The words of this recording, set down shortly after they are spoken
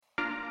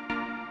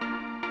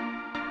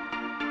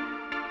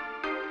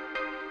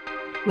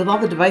With all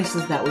the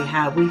devices that we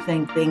have, we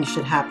think things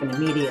should happen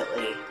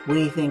immediately.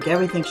 We think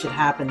everything should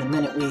happen the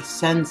minute we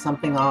send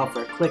something off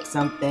or click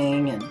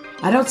something, and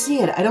I don't see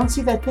it. I don't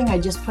see that thing I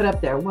just put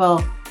up there.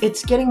 Well,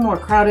 it's getting more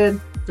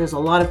crowded. There's a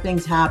lot of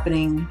things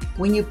happening.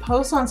 When you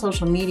post on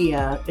social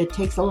media, it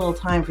takes a little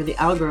time for the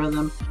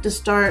algorithm to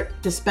start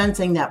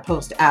dispensing that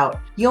post out.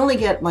 You only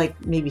get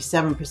like maybe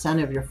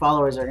 7% of your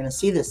followers are going to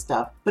see this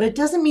stuff, but it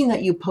doesn't mean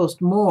that you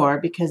post more,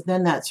 because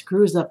then that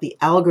screws up the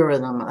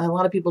algorithm. A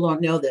lot of people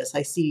don't know this.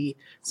 I see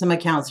some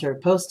accounts are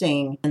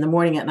posting in the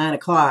morning at 9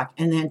 o'clock,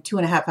 and then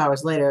 2.5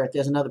 hours later,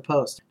 there's another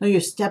post. No,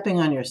 you're stepping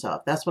on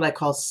yourself. That's what I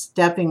call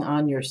stepping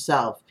on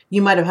yourself.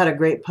 You might have had a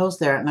great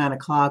post there at 9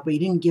 o'clock, but you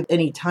didn't give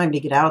any time to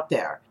get out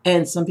there.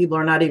 And some people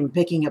are not even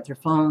picking up their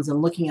phones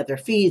and looking at their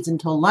feeds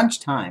until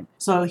lunchtime.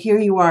 So here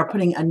you are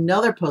putting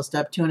another post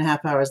up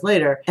 2.5 hours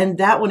later, and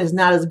that one is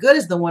not as good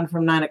as the one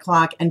from 9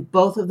 o'clock, and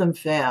both of them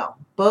fail.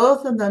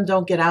 Both of them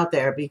don't get out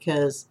there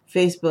because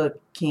Facebook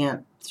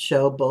can't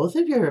show both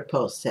of your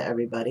posts to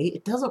everybody.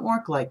 It doesn't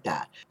work like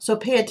that. So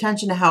pay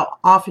attention to how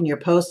often you're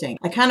posting.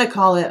 I kind of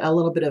call it a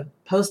little bit of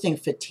posting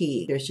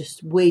fatigue. There's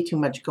just way too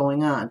much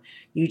going on.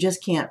 You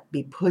just can't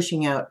be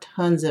pushing out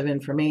tons of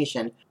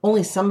information.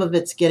 Only some of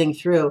it's getting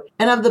through.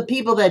 And of the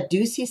people that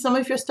do see some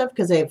of your stuff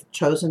because they've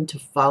chosen to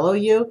follow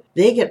you,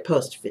 they get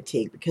post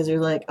fatigue because they're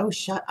like, oh,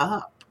 shut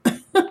up.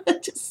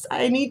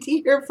 I need to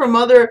hear from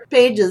other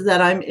pages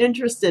that I'm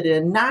interested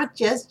in, not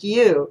just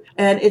you.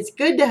 And it's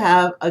good to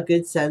have a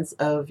good sense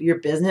of your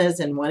business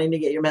and wanting to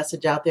get your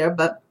message out there,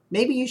 but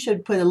maybe you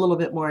should put a little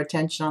bit more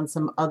attention on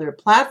some other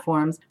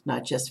platforms,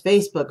 not just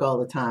Facebook all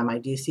the time. I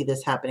do see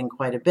this happening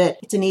quite a bit.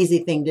 It's an easy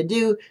thing to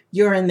do.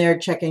 You're in there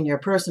checking your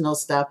personal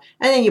stuff,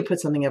 and then you put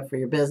something up for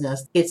your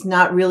business. It's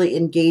not really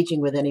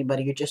engaging with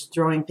anybody. You're just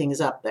throwing things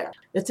up there.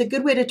 It's a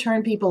good way to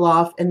turn people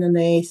off, and then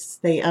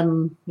they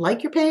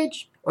unlike your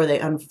page, or they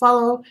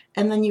unfollow,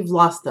 and then you've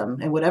lost them.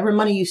 And whatever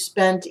money you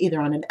spent either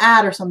on an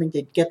ad or something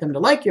to get them to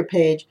like your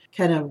page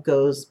kind of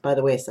goes by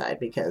the wayside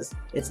because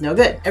it's no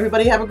good.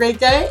 Everybody have a great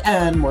day,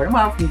 and more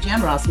tomorrow from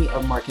Jan Rossi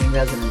of Marketing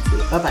Residency.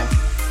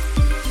 Bye-bye.